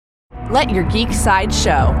Let your geek side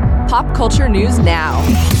show. Pop culture news now.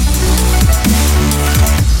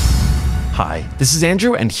 Hi, this is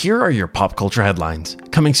Andrew, and here are your pop culture headlines.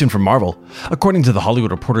 Coming soon from Marvel. According to The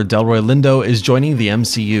Hollywood Reporter, Delroy Lindo is joining the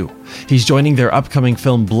MCU. He's joining their upcoming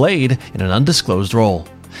film Blade in an undisclosed role.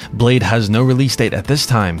 Blade has no release date at this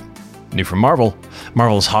time. New from Marvel.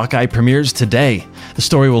 Marvel's Hawkeye premieres today. The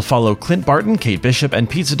story will follow Clint Barton, Kate Bishop, and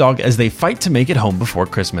Pizza Dog as they fight to make it home before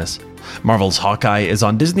Christmas. Marvel's Hawkeye is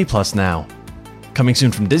on Disney Plus now. Coming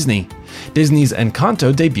soon from Disney. Disney's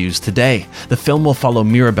Encanto debuts today. The film will follow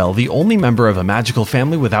Mirabel, the only member of a magical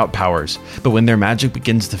family without powers. But when their magic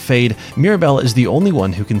begins to fade, Mirabel is the only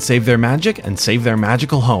one who can save their magic and save their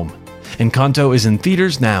magical home. Encanto is in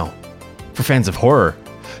theaters now. For fans of horror,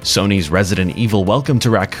 Sony's Resident Evil Welcome to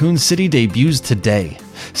Raccoon City debuts today.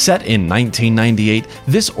 Set in 1998,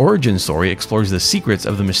 this origin story explores the secrets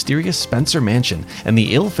of the mysterious Spencer Mansion and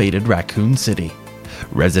the ill-fated Raccoon City.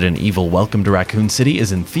 Resident Evil Welcome to Raccoon City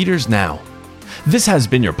is in theaters now. This has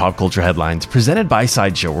been your Pop Culture Headlines, presented by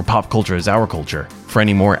Sideshow, where pop culture is our culture. For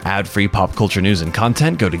any more ad-free pop culture news and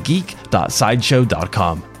content, go to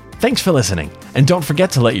geek.sideshow.com. Thanks for listening, and don't forget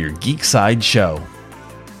to let your geek side show.